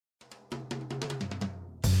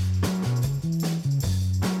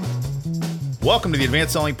Welcome to the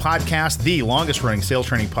Advanced Selling Podcast, the longest-running sales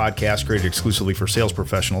training podcast created exclusively for sales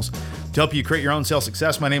professionals. To help you create your own sales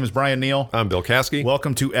success, my name is Brian Neal. I'm Bill Caskey.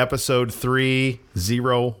 Welcome to episode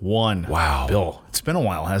 301. Wow. Bill, it's been a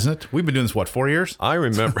while, hasn't it? We've been doing this, 4 years? I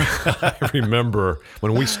remember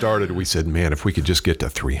when we started, we said, man, if we could just get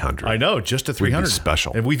to 300. I know, just to 300. We'd be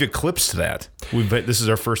special. And we've eclipsed that. This is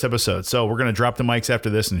our first episode. So we're going to drop the mics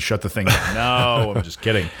after this and shut the thing down. No, I'm just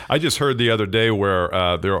kidding. I just heard the other day where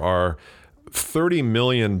there are 30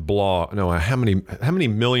 million how many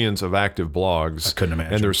millions of active blogs? I couldn't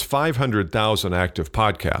imagine. And there's 500,000 active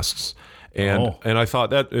podcasts. And I thought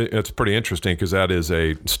that it's pretty interesting because that is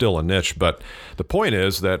still a niche. But the point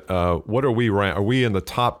is that what are we ranked? Are we in the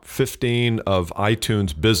top 15 of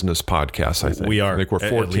iTunes business podcasts? I think we are. I think we're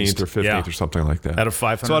 14th or 15th or something like that. Out of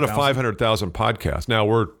 500,000. So out of 500,000 podcasts. Now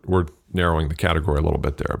we're narrowing the category a little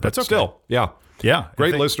bit there, but that's okay. Still, yeah. Yeah.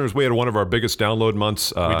 Great listeners. We had one of our biggest download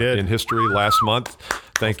months in history last month.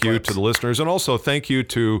 Thank you to the listeners. And also thank you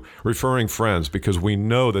to referring friends, because we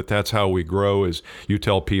know that that's how we grow is you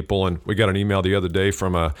tell people. And we got an email the other day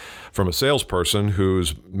from a salesperson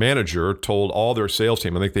whose manager told all their sales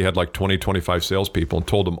team, I think they had like 20, 25 salespeople, and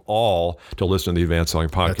told them all to listen to the Advanced Selling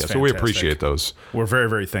Podcast. So we appreciate those. We're very,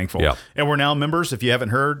 very thankful. Yeah. And we're now members. If you haven't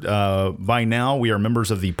heard, by now we are members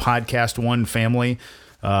of the Podcast One family.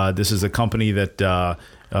 This is a company that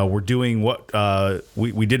we're doing what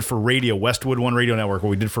we did for radio, Westwood One Radio Network. What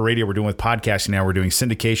we did for radio, we're doing with podcasting now. We're doing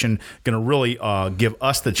syndication. Going to really give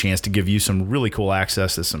us the chance to give you some really cool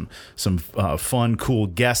access to some fun, cool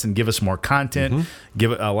guests and give us more content.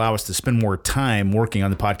 Allow us to spend more time working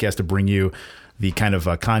on the podcast to bring you the kind of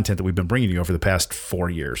content that we've been bringing you over the past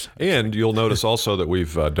 4 years. And you'll notice also that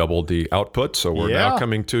we've doubled the output. So we're now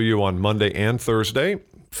coming to you on Monday and Thursday.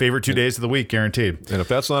 Favorite 2 days of the week, guaranteed. And if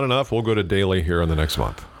that's not enough, we'll go to daily here in the next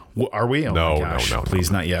month. Well, are we? Oh no, my gosh. no. Please,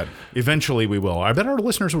 not yet. Eventually we will. I bet our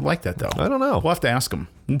listeners would like that, though. I don't know. We'll have to ask them.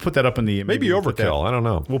 We'll put that up in the... Maybe overkill. I don't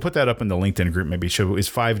know. We'll put that up in the LinkedIn group. Maybe show is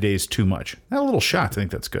 5 days too much? A little shot. I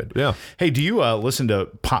think that's good. Yeah. Hey, do you listen to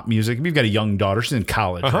pop music? You've got a young daughter. She's in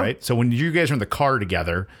college, right? So when you guys are in the car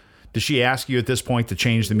together... Does she ask you at this point to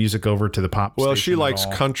change the music over to the pop station? Well, she likes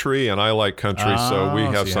country, and I like country, so we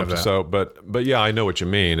have something. But yeah, I know what you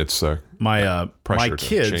mean. It's my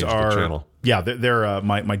kids are the channel. Yeah, they're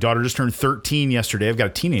my daughter just turned 13 yesterday. I've got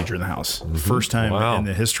a teenager in the house. First time in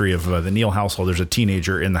the history of the Neal household, there's a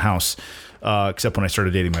teenager in the house. Except when I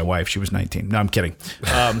started dating my wife, she was 19. No, I'm kidding.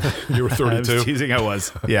 You were 32. I was teasing. I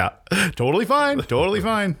was. Yeah, totally fine.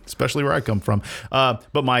 Especially where I come from.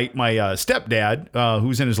 But my stepdad,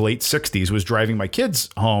 who's in his late 60s, was driving my kids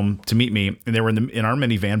home to meet me, and they were in our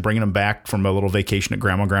minivan, bringing them back from a little vacation at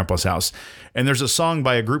Grandma and Grandpa's house. And there's a song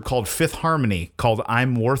by a group called Fifth Harmony called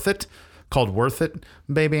 "I'm Worth It." Called Worth It,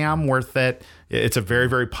 Baby, I'm Worth It. It's a very,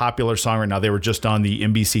 very popular song right now. They were just on the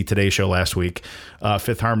NBC Today show last week,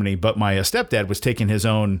 Fifth Harmony. But my stepdad was taking his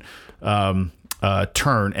own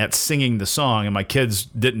turn at singing the song, and my kids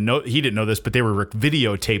didn't know. He didn't know this, but they were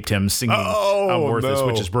videotaped him singing "I'm Worth It,"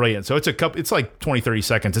 which is brilliant. So it's like 20, 30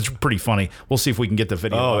 seconds. It's pretty funny. We'll see if we can get the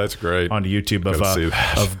video. Oh, that's great. Onto YouTube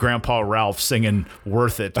of Grandpa Ralph singing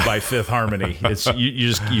 "Worth It" by Fifth Harmony. It's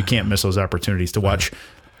you can't miss those opportunities to watch.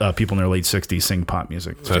 People in their late 60s sing pop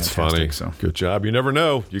music. It's That's fantastic, funny. So. Good job. You never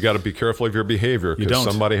know. You got to be careful of your behavior because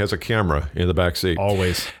somebody has a camera in the back seat.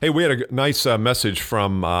 Always. Hey, we had a nice message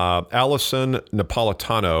from Allison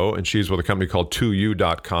Napolitano, and she's with a company called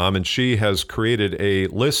 2u.com, and she has created a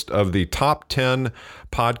list of the top 10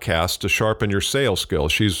 podcasts to sharpen your sales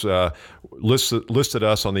skills. She's listed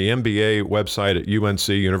us on the MBA website at UNC,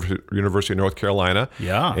 University of North Carolina.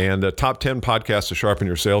 Yeah. And the top 10 podcasts to sharpen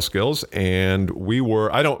your sales skills. And we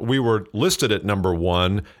were listed at number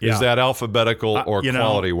one. Yeah. Is that alphabetical or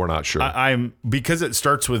quality? We're not sure. I'm because it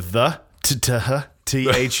starts with the THE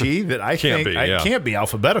that I think can't be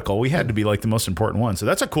alphabetical. We had to be like the most important one. So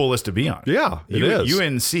that's a cool list to be on. Yeah, it is.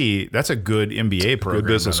 UNC, that's a good MBA program. Good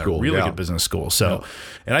business school. Really good business school. So,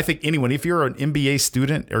 and I think if you're an MBA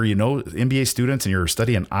student or MBA students and you're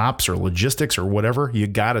studying ops or logistics or whatever, you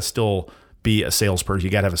got to still be a salesperson.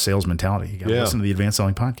 You got to have a sales mentality. You got to listen to the Advanced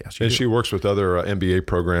Selling Podcast. She works with other MBA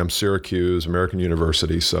programs, Syracuse, American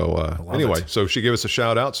University. So so she gave us a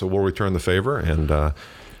shout out. So we'll return the favor. And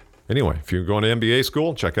anyway, if you're going to MBA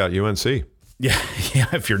school, check out UNC. Yeah.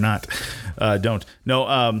 If you're not, don't.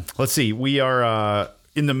 No. Let's see. We are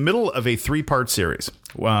in the middle of a 3-part series.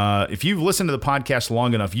 If you've listened to the podcast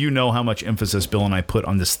long enough, you know how much emphasis Bill and I put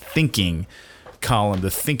on this thinking column,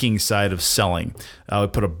 the thinking side of selling. We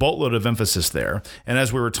put a boatload of emphasis there. And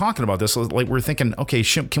as we were talking about this, like we're thinking, okay,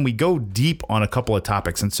 can we go deep on a couple of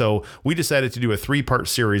topics? And so we decided to do a 3-part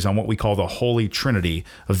series on what we call the Holy Trinity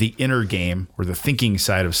of the inner game, or the thinking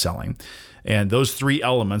side of selling. And those 3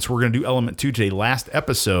 elements, we're going to do element 2 today. Last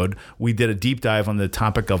episode, we did a deep dive on the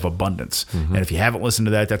topic of abundance. And if you haven't listened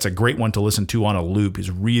to that, that's a great one to listen to on a loop. It's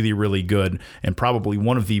really, really good, and probably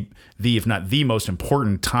one of the if not the most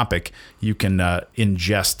important topic you can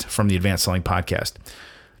ingest from the Advanced Selling Podcast.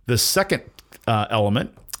 The second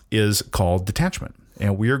element is called detachment.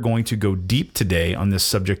 And we are going to go deep today on this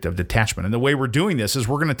subject of detachment. And the way we're doing this is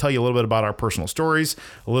we're going to tell you a little bit about our personal stories,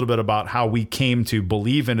 a little bit about how we came to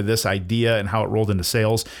believe into this idea and how it rolled into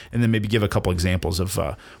sales, and then maybe give a couple examples of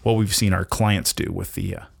what we've seen our clients do with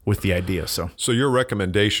the idea. So your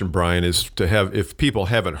recommendation, Brian, is to have, if people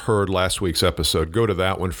haven't heard last week's episode, go to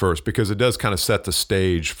that one first, because it does kind of set the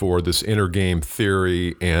stage for this inner game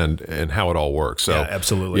theory and how it all works. So yeah,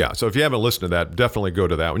 absolutely. Yeah. So if you haven't listened to that, definitely go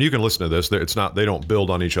to that one. You can listen to this. They don't build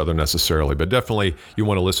on each other necessarily, but definitely you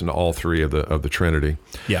want to listen to all 3 of the Trinity.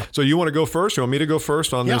 Yeah. So you want to go first? You want me to go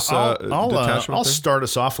first on this detachment? I'll start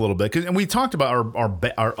us off a little bit, and we talked about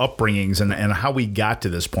our upbringings and how we got to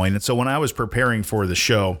this point. And so when I was preparing for the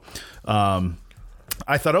show,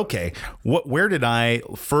 I thought, okay, where did I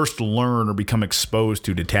first learn or become exposed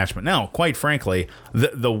to detachment? Now, quite frankly,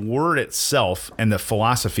 the word itself and the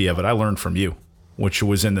philosophy of it, I learned from you, which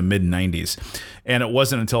was in the mid-90s. And it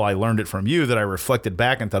wasn't until I learned it from you that I reflected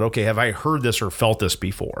back and thought, okay, have I heard this or felt this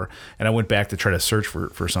before? And I went back to try to search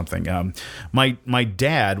for something. My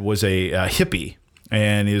dad was a hippie,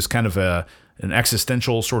 and he was kind of an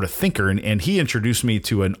existential sort of thinker, and he introduced me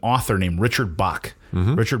to an author named Richard Bach.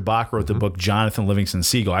 Richard Bach wrote the book Jonathan Livingston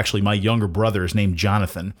Seagull. Actually, my younger brother is named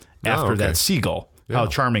Jonathan after that seagull. Yeah. How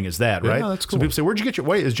charming is that, right? Yeah, that's cool. So people say, where'd you get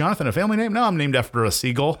wait, is Jonathan a family name? No, I'm named after a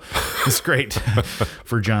seagull. It's great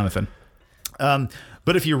for Jonathan.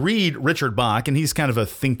 But if you read Richard Bach, and he's kind of a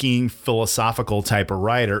thinking, philosophical type of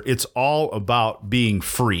writer, it's all about being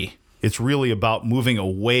free. It's really about moving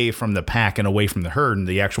away from the pack and away from the herd. And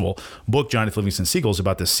the actual book, Jonathan Livingston Seagull, is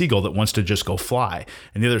about this seagull that wants to just go fly.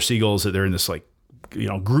 And the other seagulls, they're in this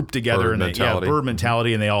group together, bird and mentality. Bird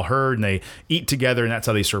mentality, and they all herd and they eat together, and that's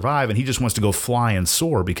how they survive. And he just wants to go fly and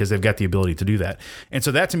soar because they've got the ability to do that. And so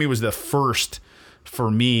that to me was the first, for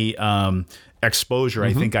me, exposure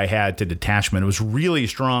I think I had to detachment. It was really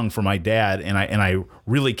strong for my dad, and I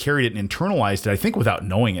really carried it and internalized it, I think, without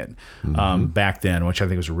knowing it back then, which I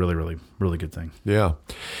think was a really, really, really good thing. Yeah.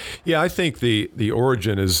 I think the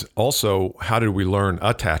origin is also, how did we learn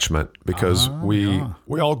attachment? Because we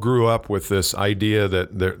all grew up with this idea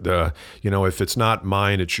that if it's not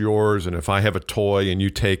mine, it's yours, and if I have a toy and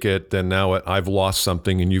you take it, then now I've lost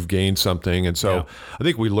something and you've gained something. And so I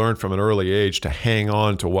think we learned from an early age to hang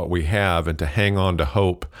on to what we have and to hang on to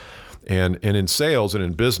hope. And in sales and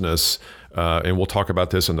in business, and we'll talk about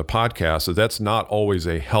this in the podcast, that's not always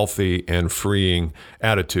a healthy and freeing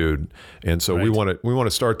attitude. And so we want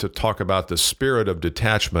to start to talk about the spirit of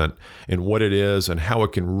detachment and what it is and how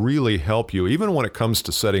it can really help you, even when it comes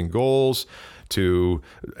to setting goals, to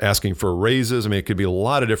asking for raises. I mean, it could be a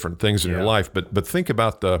lot of different things in your life, but think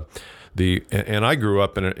about and I grew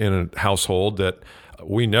up in a household that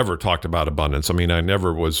we never talked about abundance. I mean, I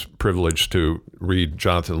never was privileged to read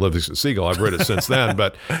Jonathan Livingston Seagull. I've read it since then,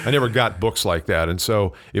 but I never got books like that. And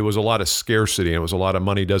so it was a lot of scarcity, and it was a lot of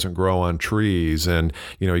money doesn't grow on trees. And,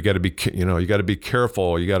 you got to be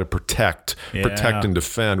careful. You got to protect and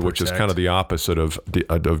defend, which is kind of the opposite of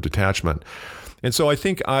detachment. And so I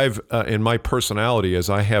think I've, in my personality, as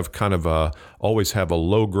I have kind of always have a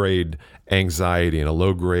low grade anxiety and a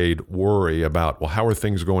low grade worry about, well, how are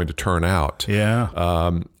things going to turn out?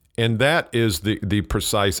 Yeah. And that is the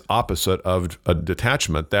precise opposite of a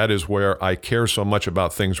detachment. That is where I care so much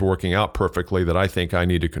about things working out perfectly that I think I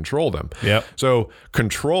need to control them. Yep. So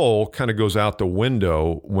control kind of goes out the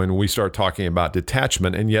window when we start talking about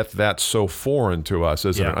detachment, and yet that's so foreign to us,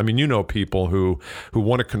 isn't it? I mean, people who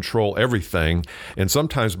want to control everything, and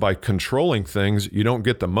sometimes by controlling things, you don't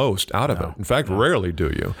get the most out of it. In fact, rarely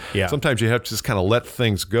do you. Yeah. Sometimes you have to just kind of let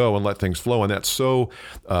things go and let things flow, and that's so,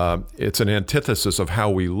 it's an antithesis of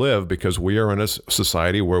how we live, because we are in a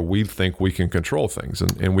society where we think we can control things,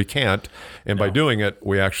 and we can't. And by doing it,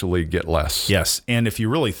 we actually get less. Yes. And if you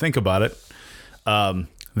really think about it,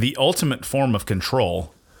 the ultimate form of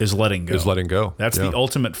control is letting go. That's the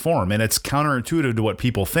ultimate form. And it's counterintuitive to what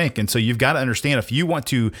people think. And so you've got to understand, if you want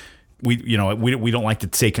to we don't like to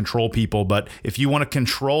say control people, but if you want to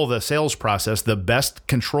control the sales process, the best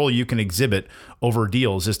control you can exhibit over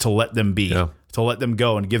deals is to let them be. Yeah. To let them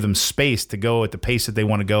go and give them space to go at the pace that they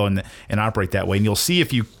want to go and operate that way. And you'll see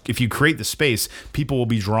if you create the space, people will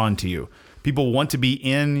be drawn to you. People want to be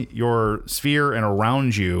in your sphere and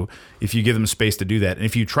around you if you give them space to do that. And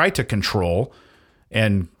if you try to control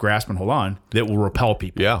and grasp and hold on, that will repel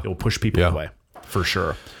people. Yeah. It will push people away, for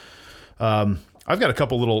sure. I've got a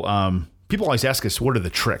couple little people always ask us, what are the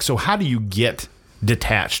tricks? So how do you get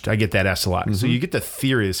detached? I get that asked a lot. Mm-hmm. So you get the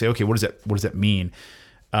theory to say, okay, what does that mean?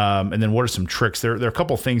 And then what are some tricks? There are a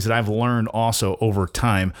couple of things that I've learned also over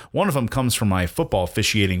time. One of them comes from my football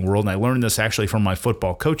officiating world, and I learned this actually from my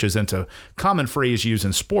football coaches. And it's a common phrase used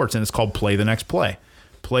in sports, and it's called play the next play.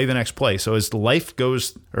 Play the next play. So as life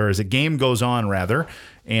goes, or as a game goes on, rather,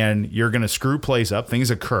 and you're going to screw plays up,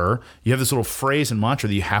 things occur, you have this little phrase and mantra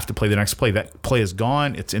that you have to play the next play. That play is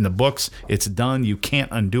gone. It's in the books. It's done. You can't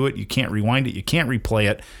undo it. You can't rewind it. You can't replay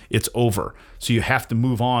it. It's over. So you have to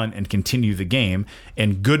move on and continue the game.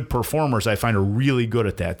 And good performers, I find, are really good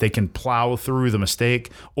at that. They can plow through the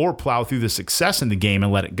mistake or plow through the success in the game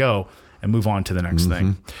and let it go and move on to the next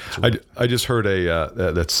thing. I just heard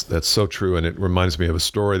that's so true, and it reminds me of a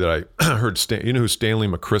story that I heard. You know who Stanley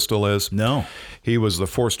McChrystal is? No. He was the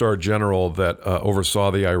 4-star general that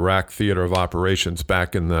oversaw the Iraq theater of operations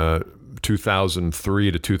back in the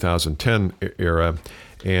 2003 to 2010 era.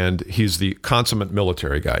 And he's the consummate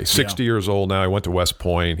military guy. 60 years old now. He went to West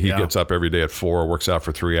Point. He gets up every day at 4, works out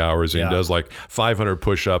for 3 hours. And he does like 500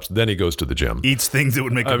 push-ups. Then he goes to the gym. Eats things that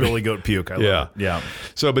would make a billy goat puke. I love it. Yeah.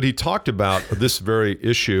 So, but he talked about this very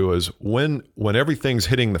issue is when everything's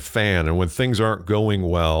hitting the fan and when things aren't going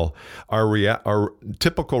well, our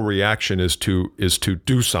typical reaction is to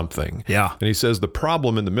do something. Yeah. And he says the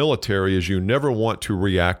problem in the military is you never want to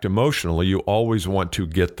react emotionally. You always want to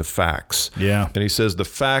get the facts. Yeah. And he says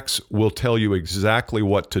the facts will tell you exactly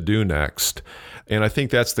what to do next. And I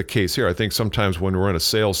think that's the case here. I think sometimes when we're in a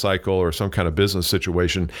sales cycle or some kind of business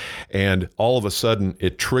situation and all of a sudden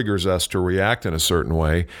it triggers us to react in a certain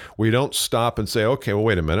way, we don't stop and say, okay, well,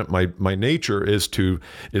 wait a minute. My nature is to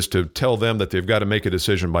tell them that they've got to make a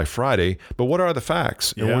decision by Friday, but what are the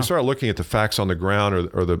facts? And when we start looking at the facts on the ground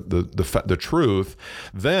or the truth,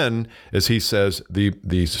 then, as he says,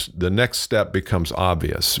 the next step becomes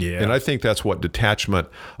obvious. Yeah. And I think that's what detachment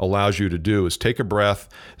allows you to do is take a breath,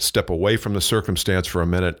 step away from the circumstance for a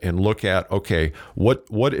minute and look at, okay,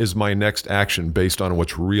 what is my next action based on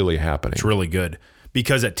what's really happening? It's really good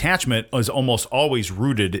because attachment is almost always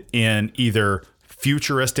rooted in either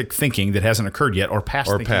futuristic thinking that hasn't occurred yet or past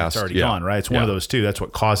thinking that's already gone, right? It's one of those two. That's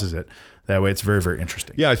what causes it. That way it's very, very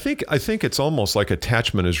interesting. Yeah, I think it's almost like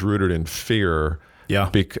attachment is rooted in fear. Yeah.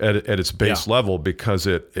 At its base level, because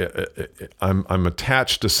I'm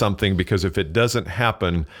attached to something because if it doesn't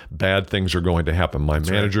happen, bad things are going to happen. My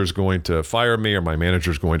manager is going to fire me, or my manager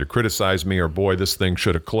is going to criticize me, or boy, this thing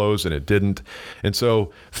should have closed and it didn't. And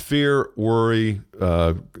so fear, worry,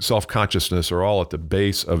 self-consciousness are all at the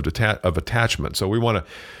base of attachment. So we want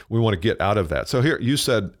to get out of that. So here you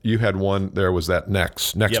said you had one. There was that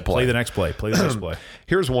next play. Play the next play. Play the next play.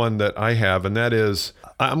 Here's one that I have, and that is,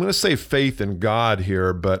 I'm going to say faith in God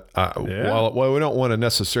here, but while we don't want to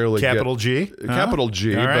necessarily capital G,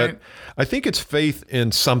 but I think it's faith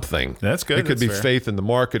in something. That's good. It could be faith in the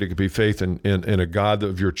market. It could be faith in a God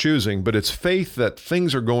of your choosing, but it's faith that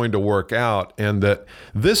things are going to work out and that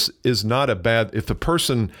this is not a bad, if the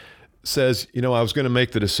person says, I was going to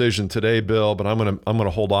make the decision today, Bill, but I'm going to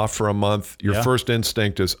hold off for a month. Your first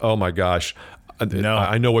instinct is, oh my gosh, no,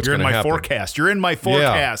 I know what's going to happen. You're in my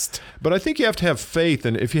forecast. Yeah. But I think you have to have faith.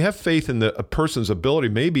 And if you have faith in a person's ability,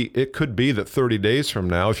 maybe it could be that 30 days from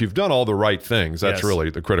now, if you've done all the right things, that's really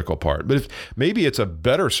the critical part. But maybe it's a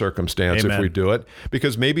better circumstance if we do it,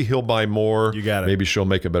 because maybe he'll buy more. You got it. Maybe she'll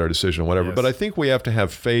make a better decision, whatever. Yes. But I think we have to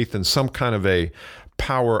have faith in some kind of a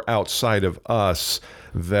power outside of us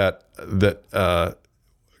that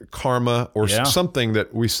karma or something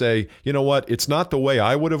that we say, you know what, it's not the way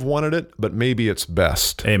I would have wanted it, but maybe it's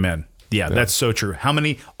best. Amen. Yeah, that's so true.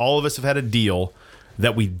 All of us have had a deal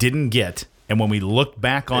that we didn't get, and when we look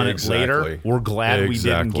back on it later, we're glad we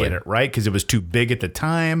didn't get it, right? Because it was too big at the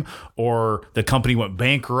time, or the company went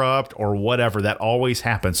bankrupt, or whatever. That always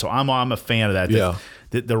happens. So I'm a fan of that. Yeah.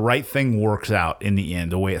 That the right thing works out in the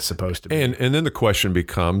end, the way it's supposed to be. And then the question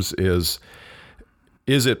becomes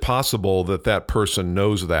is it possible that person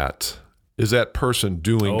knows that? Is that person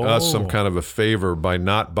doing us some kind of a favor by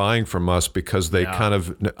not buying from us because they kind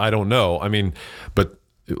of, I don't know. I mean, but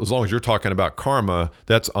as long as you're talking about karma,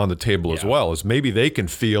 that's on the table as well. Is maybe they can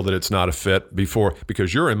feel that it's not a fit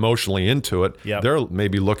because you're emotionally into it. Yep. They're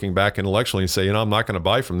maybe looking back intellectually and say, I'm not going to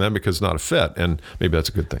buy from them because it's not a fit, and maybe that's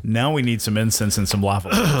a good thing. Now we need some incense and some lava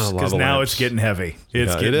lamps, because now it's getting heavy.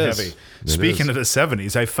 It's getting heavy. Speaking of the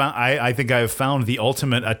 70s, I think I have found the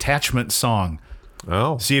ultimate attachment song.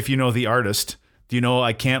 Oh, see if you know the artist. Do you know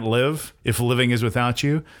 "I Can't Live If Living Is Without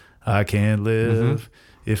You"? I can't live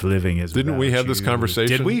if living is. Didn't we have this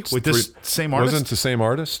conversation? Did we with this same artist? Wasn't it the same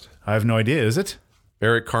artist? I have no idea. Is it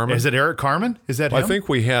Eric Carmen? Is it Eric Carmen? Is that him? I think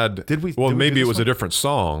we had. Did we? Well, did maybe we it was a different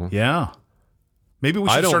song. Yeah. Maybe we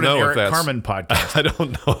should start an Eric Carmen podcast. I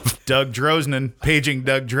don't know. Doug Droznin, paging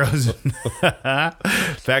Doug Droznin.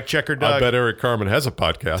 Fact checker Doug. I bet Eric Carmen has a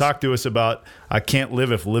podcast. Talk to us about "I Can't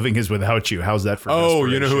Live If Living Is Without You." How's that for? Oh,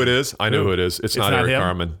 you know who it is? I know who it is. It's not Eric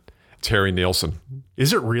Carmen. It's Harry Nielsen.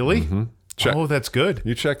 Is it really? Mm-hmm. Oh, that's good.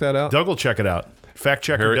 You check that out. Doug will check it out. Fact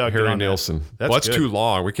checker Doug. Harry Nielsen. That's good. too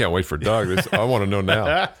long. We can't wait for Doug. I want to know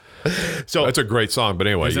now. So that's a great song, but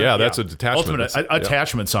anyway, that's a detachment. Ultimate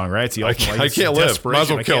attachment song, right? It's the ultimate. I can't live. Might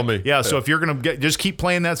as well kill me. Yeah. So if you're gonna just keep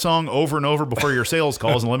playing that song over and over before your sales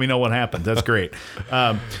calls, and let me know what happens. That's great.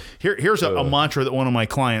 Here's a mantra that one of my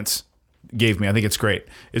clients gave me. I think it's great.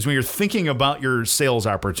 Is when you're thinking about your sales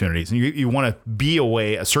opportunities and you want to be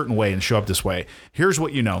a certain way and show up this way. Here's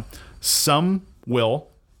what you know: some will,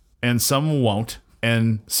 and some won't.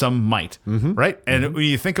 And some might, right? And when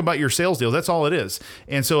you think about your sales deals, that's all it is.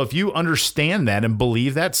 And so if you understand that and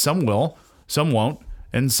believe that, some will, some won't,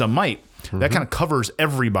 and some might. That kind of covers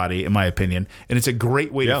everybody, in my opinion. And it's a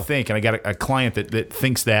great way to think. And I got a client that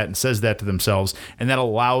thinks that and says that to themselves, and that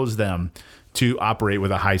allows them to operate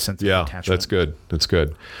with a high sense of attachment. That's good. That's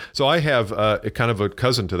good. So I have a kind of a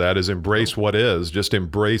cousin to that is embrace what is. Just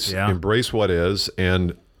embrace what is,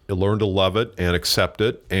 and learn to love it and accept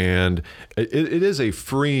it, and it is a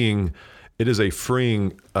freeing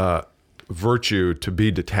virtue to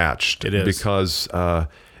be detached. It is, because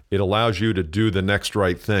it allows you to do the next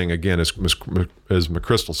right thing. Again, as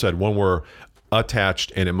McChrystal said, when we're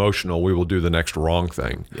attached and emotional, we will do the next wrong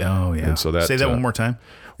thing. Oh yeah. And so that, say that one more time.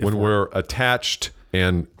 When we're attached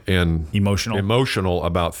and emotional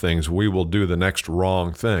about things, we will do the next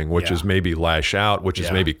wrong thing, which is maybe lash out, which is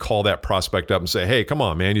maybe call that prospect up and say, hey, come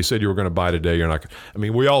on, man, you said you were going to buy today. You're not. I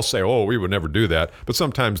mean, we all say, oh, we would never do that. But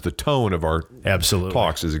sometimes the tone of our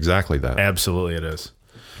talks is exactly that. Absolutely, it is.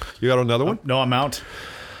 You got another one? No, I'm out.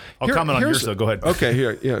 I'll comment on yours, though. Go ahead. Okay,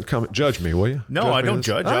 here. Yeah, comment. Judge me, will you? No, I don't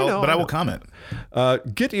judge, but I will comment.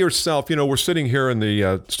 Get yourself, we're sitting here in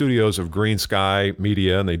the studios of Green Sky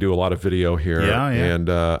Media, and they do a lot of video here. Yeah.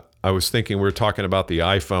 And I was thinking, we were talking about the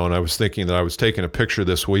iPhone. I was thinking that I was taking a picture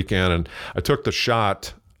this weekend, and I took the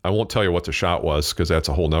shot. I won't tell you what the shot was because that's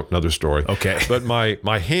a whole nother story. Okay. But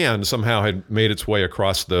my hand somehow had made its way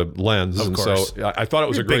across the lens. Of course. So I thought it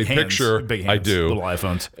was a great picture. Big hands, I do. Little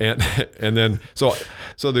iPhones. And then, so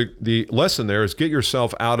the lesson there is get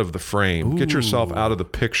yourself out of the frame. Ooh. Get yourself out of the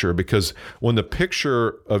picture, because when the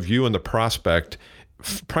picture of you and the prospect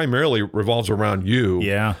primarily revolves around you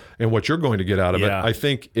and what you're going to get out of it, I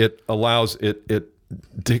think it allows it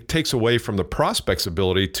takes away from the prospect's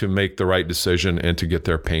ability to make the right decision and to get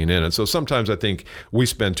their pain in. And so sometimes I think we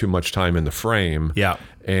spend too much time in the frame. Yeah.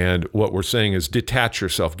 And what we're saying is detach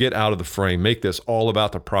yourself, get out of the frame, make this all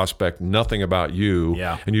about the prospect, nothing about you.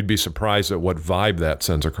 Yeah. And you'd be surprised at what vibe that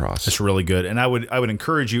sends across. It's really good. And I would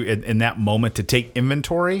encourage you in that moment to take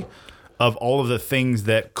inventory of all of the things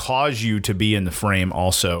that cause you to be in the frame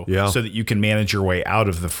also, so that you can manage your way out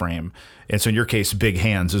of the frame. And so in your case, big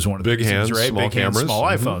hands is one of the big hands, right? Small big cameras, hands, small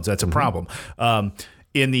iPhones. That's a problem.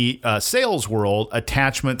 In the sales world,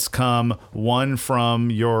 attachments come one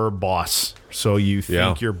from your boss. So you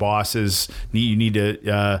think your boss you need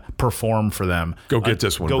to perform for them. Go get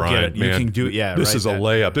this one, go Brian. Get it. Man, you can do it. Yeah, this is a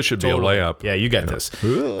layup. This should be a layup. Yeah, you got this.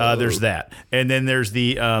 There's that, and then there's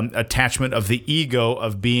the attachment of the ego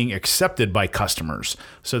of being accepted by customers.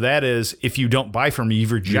 So that is, if you don't buy from me,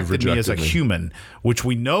 you've rejected me as a human, which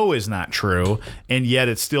we know is not true, and yet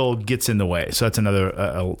it still gets in the way. So that's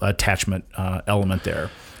another attachment element there.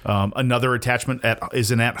 Another attachment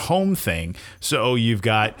is an at-home thing. So you've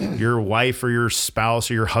got your wife or your spouse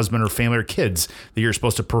or your husband or family or kids that you're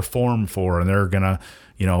supposed to perform for, and they're going to,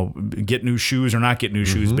 get new shoes or not get new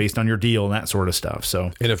shoes based on your deal and that sort of stuff.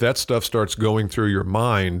 So, and if that stuff starts going through your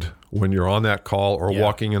mind when you're on that call or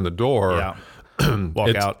walking in the door,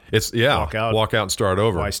 walk out and start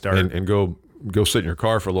over. Why start? And go sit in your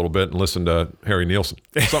car for a little bit and listen to Harry Nielsen,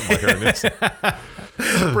 something like Harry Nielsen.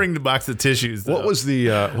 Bring the box of tissues. Though. What was the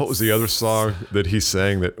other song that he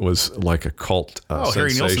sang that was like a cult sensation?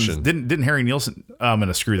 Harry Nielsen didn't Harry Nielsen? I'm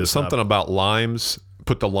gonna screw this something up. About limes.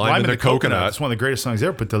 put the lime in the coconut. It's one of the greatest songs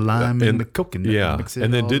ever. Put the lime in the coconut. Yeah.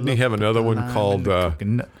 And then didn't he have another one called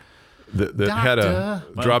that had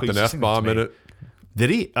dropped an F-bomb in it? Did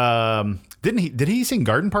he? Did he sing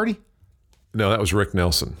Garden Party? No, that was Rick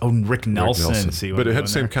Nelson. Oh, Rick Nelson. See, but it had the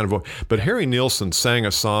same kind of voice. But Harry Nilsson sang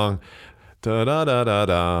a song. Da da da da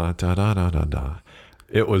da da da da da da.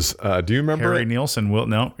 It was. Do you remember Harry Nilsson?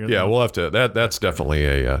 No. Yeah, we'll have to. That's definitely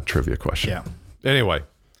a trivia question. Yeah. Anyway,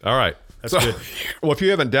 all right. That's good. Well, if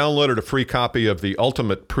you haven't downloaded a free copy of the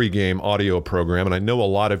Ultimate Pregame audio program, and I know a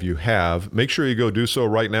lot of you have, make sure you go do so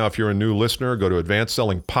right now. If you're a new listener, go to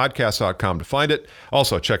advancedsellingpodcast.com to find it.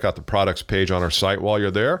 Also, check out the products page on our site while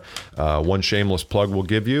you're there. One shameless plug we'll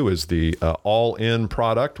give you is the All-In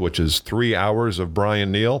product, which is 3 hours of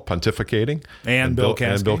Brian Neal pontificating. And Bill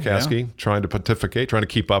Caskey trying to pontificate, trying to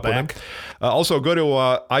keep up with him. Also, go to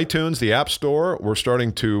iTunes, the App Store. We're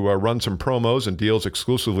starting to run some promos and deals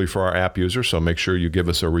exclusively for our app users, so make sure you give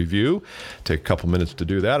us a review. Take a couple minutes to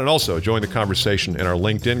do that. And also join the conversation in our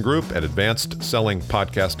LinkedIn group at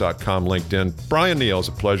advancedsellingpodcast.com LinkedIn. Brian Neal, it's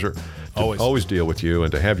a pleasure to always deal with you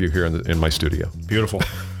and to have you here in my studio. Beautiful.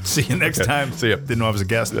 See you next time. See you. Didn't know I was a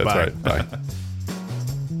guest. That's Bye. right. Bye.